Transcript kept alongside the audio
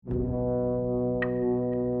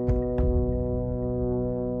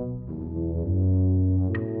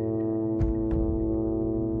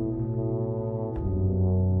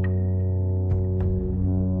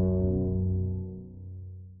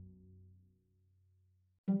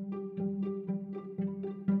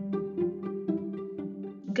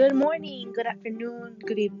Good morning, good afternoon,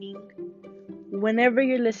 good evening, whenever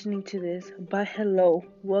you're listening to this. But hello,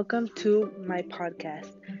 welcome to my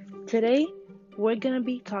podcast. Today, we're going to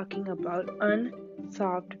be talking about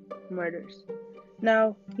unsolved murders.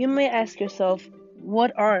 Now, you may ask yourself,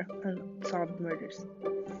 what are unsolved murders?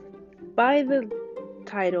 By the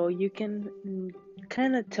title, you can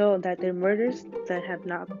kind of tell that they're murders that have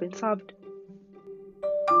not been solved.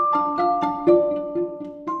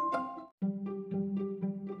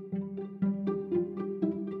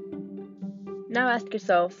 Now, ask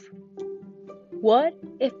yourself, what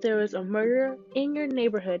if there was a murderer in your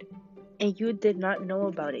neighborhood and you did not know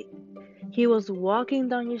about it? He was walking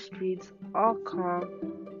down your streets all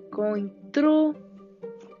calm, going through,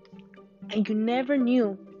 and you never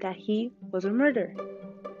knew that he was a murderer.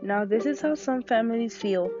 Now, this is how some families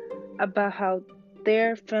feel about how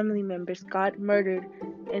their family members got murdered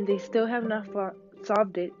and they still have not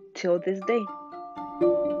solved it till this day.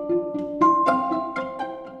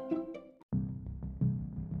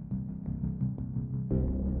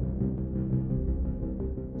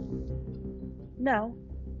 Now,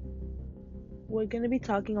 we're going to be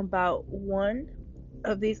talking about one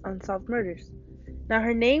of these unsolved murders. Now,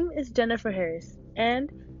 her name is Jennifer Harris,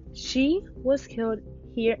 and she was killed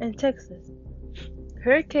here in Texas.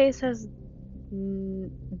 Her case has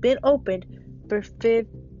been opened for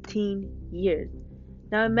 15 years.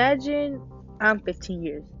 Now, imagine I'm 15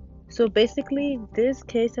 years. So basically, this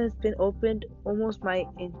case has been opened almost my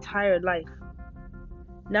entire life.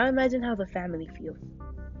 Now, imagine how the family feels.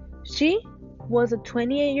 She was a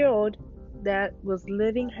 28-year-old that was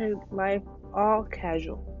living her life all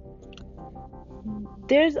casual.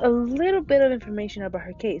 There's a little bit of information about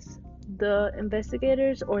her case. The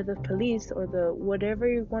investigators or the police or the whatever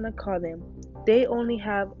you want to call them, they only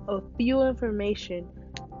have a few information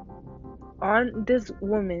on this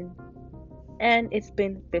woman, and it's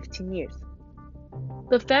been 15 years.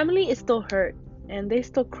 The family is still hurt and they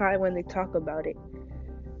still cry when they talk about it.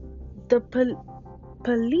 The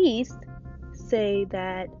police say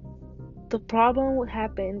that the problem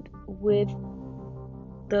happened with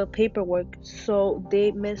the paperwork, so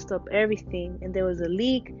they messed up everything and there was a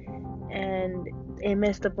leak and it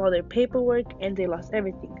messed up all their paperwork and they lost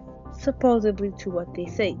everything, supposedly to what they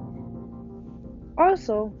say.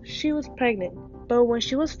 Also, she was pregnant, but when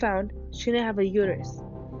she was found, she didn't have a uterus.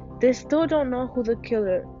 They still don't know who the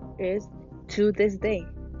killer is to this day,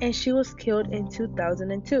 and she was killed in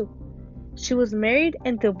 2002. She was married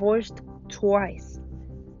and divorced twice.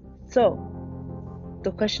 So,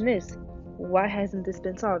 the question is, why hasn't this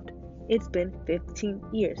been solved? It's been 15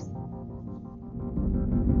 years.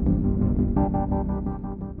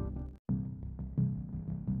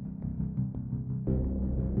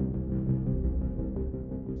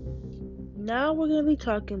 Now we're going to be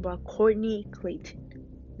talking about Courtney Clayton.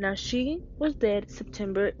 Now she was dead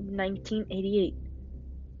September 1988.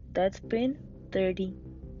 That's been 30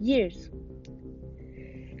 years.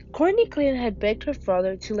 Courtney Clayton had begged her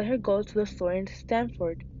father to let her go to the store in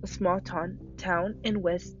Stanford, a small town in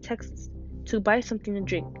West Texas, to buy something to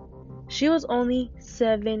drink. She was only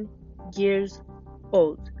 7 years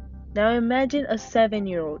old. Now imagine a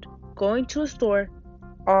 7-year-old going to a store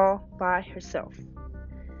all by herself.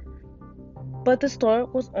 But the store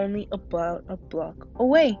was only about a block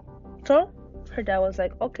away. So her dad was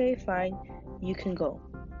like, okay, fine, you can go.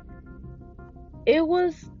 It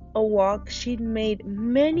was a walk she'd made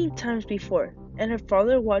many times before, and her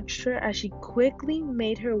father watched her as she quickly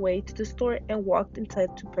made her way to the store and walked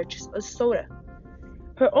inside to purchase a soda.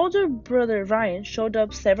 Her older brother Ryan showed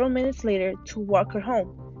up several minutes later to walk her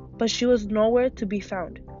home, but she was nowhere to be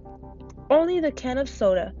found. Only the can of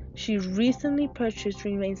soda she recently purchased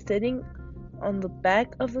remained sitting on the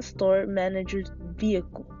back of the store manager's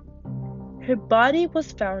vehicle. Her body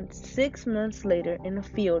was found 6 months later in a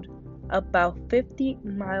field about 50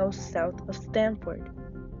 miles south of Stanford.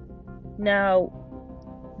 Now,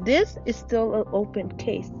 this is still an open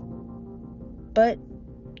case, but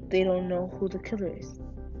they don't know who the killer is.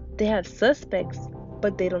 They have suspects,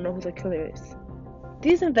 but they don't know who the killer is.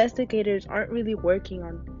 These investigators aren't really working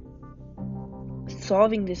on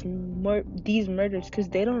solving these murders because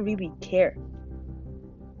they don't really care.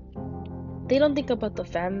 They don't think about the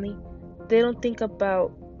family. They don't think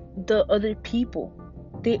about the other people.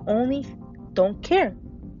 They only don't care.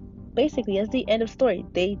 Basically, that's the end of story.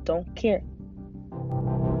 They don't care.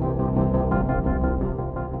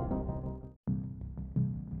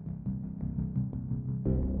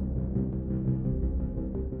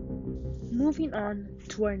 Moving on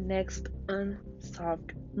to our next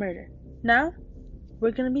unsolved murder. Now,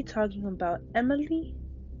 we're going to be talking about Emily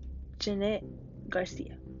Jeanette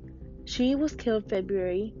Garcia. She was killed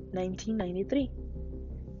February 1993.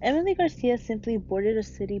 Emily Garcia simply boarded a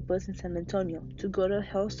city bus in San Antonio to go to a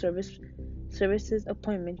services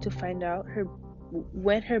appointment to find out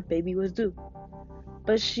when her baby was due.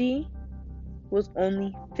 But she was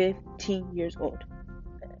only 15 years old.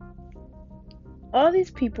 All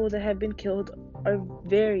these people that have been killed are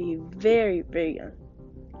very, very, very young.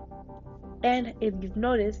 And if you've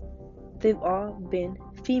noticed, they've all been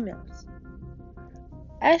females.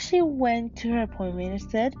 As she went to her appointment,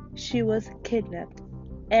 it said she was kidnapped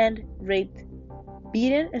and raped,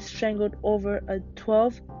 beaten and strangled over a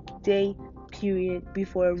 12-day period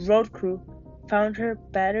before a road crew found her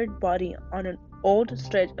battered body on an old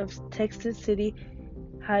stretch of Texas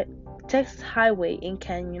Highway in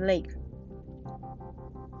Canyon Lake.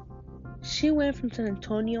 She went from San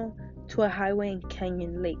Antonio to a highway in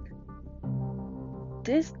Canyon Lake.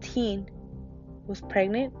 This teen was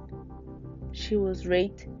pregnant, she was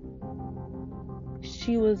raped,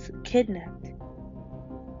 she was kidnapped,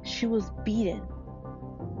 she was beaten,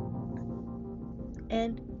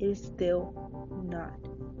 and it is still not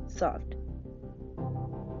solved.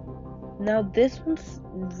 Now this one's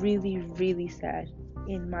really, really sad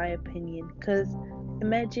in my opinion, because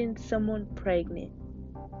imagine someone pregnant.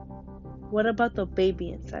 What about the baby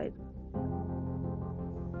inside?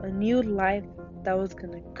 A new life that was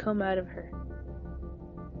gonna come out of her.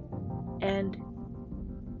 And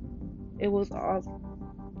it was all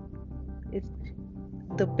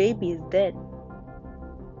the baby is dead.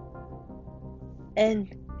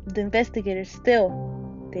 And the investigators still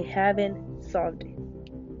they haven't solved it.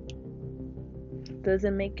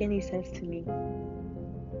 Doesn't make any sense to me.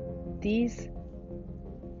 These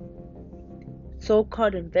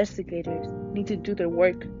so-called investigators need to do their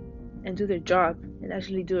work and do their job and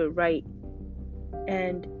actually do it right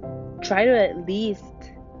and try to at least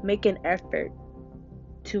make an effort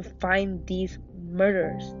to find these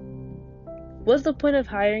murderers. What's the point of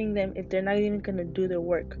hiring them if they're not even gonna do their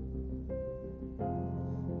work?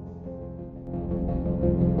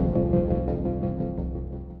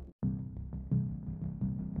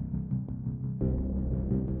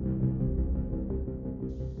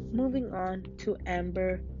 Moving on to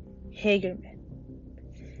Amber Hagerman.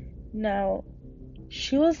 Now,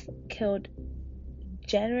 she was killed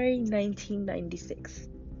January 1996.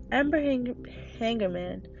 Amber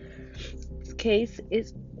Hagerman's case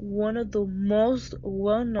is one of the most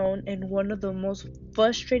well-known and one of the most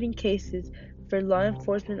frustrating cases for law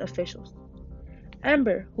enforcement officials.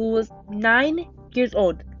 Amber, who was 9 years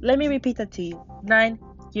old, let me repeat that to you, 9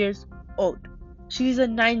 years old. She's a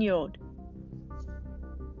 9-year-old.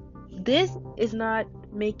 This is not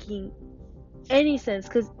making any sense,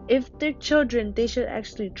 because if they're children, they should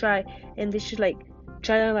actually try, and they should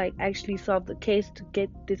try to actually solve the case to get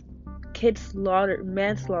this kid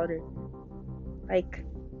manslaughter.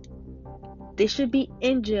 They should be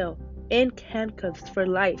in jail, in handcuffs for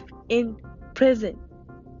life, in prison.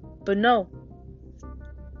 But no,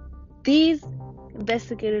 these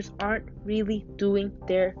investigators aren't really doing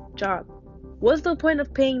their job. What's the point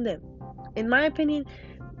of paying them? In my opinion,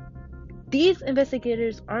 these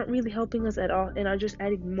investigators aren't really helping us at all and are just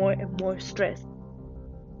adding more and more stress.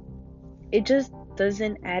 It just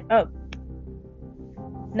doesn't add up.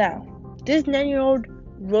 Now, this 9-year-old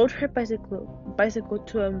rode her bicycle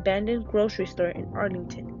to an abandoned grocery store in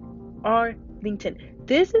Arlington.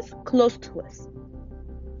 This is close to us.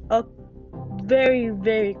 Very,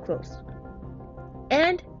 very close.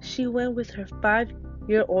 And she went with her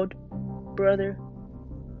 5-year-old brother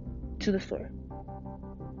to the store.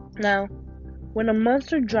 Now, when a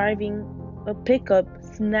monster driving a pickup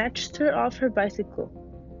snatched her off her bicycle,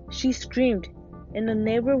 she screamed, and a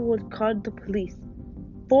neighbor would call the police.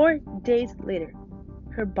 4 days later,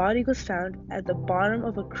 her body was found at the bottom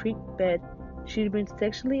of a creek bed. She'd been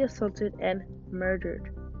sexually assaulted and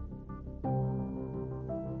murdered.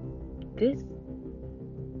 This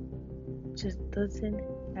just doesn't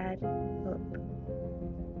add up.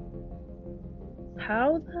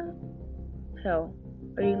 How the hell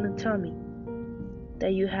are you gonna tell me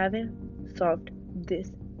that you haven't solved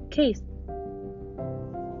this case?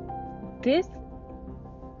 This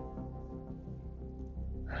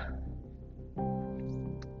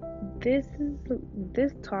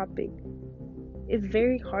topic is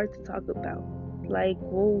very hard to talk about.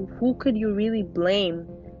 Who could you really blame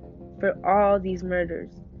for all these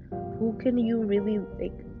murders? Who can you really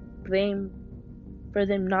blame for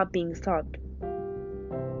them not being solved?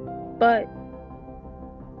 But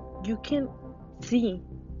you can see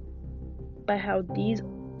by how these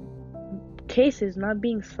cases not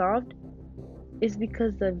being solved is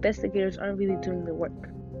because the investigators aren't really doing the work.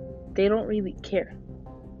 They don't really care.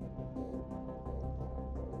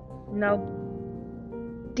 Now,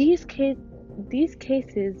 these case these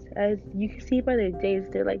cases, as you can see by their dates,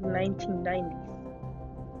 they're like 1990s.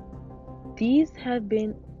 These have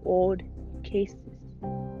been old cases,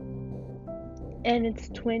 and it's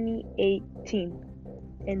 2018,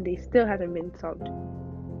 and they still haven't been solved,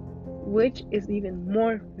 which is even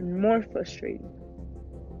more and more frustrating.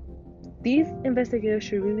 These investigators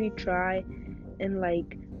should really try and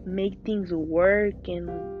like make things work and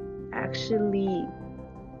actually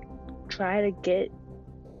try to get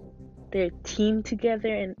their team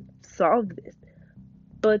together and solve this.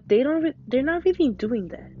 But they're not really doing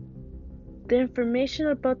that. The information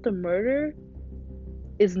about the murder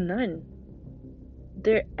is none.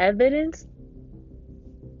 Their evidence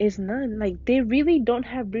is none. Like they really don't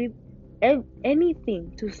have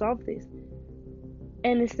anything to solve this.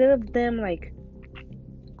 And instead of them like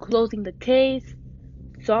closing the case,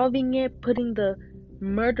 solving it, putting the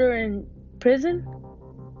murderer in prison,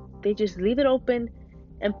 they just leave it open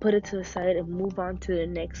and put it to the side and move on to the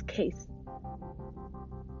next case.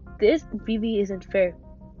 This really isn't fair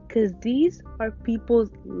because these are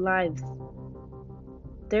people's lives.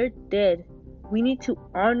 They're dead. We need to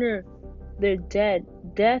honor their death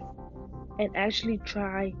and actually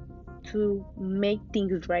try to make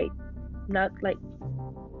things right, not like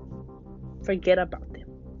forget about them.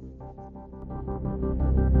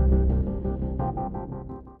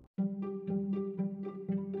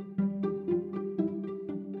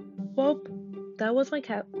 Well, that was my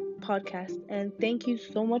podcast, and thank you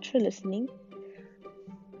so much for listening.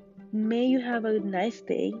 May you have a nice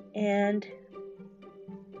day, and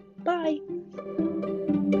bye.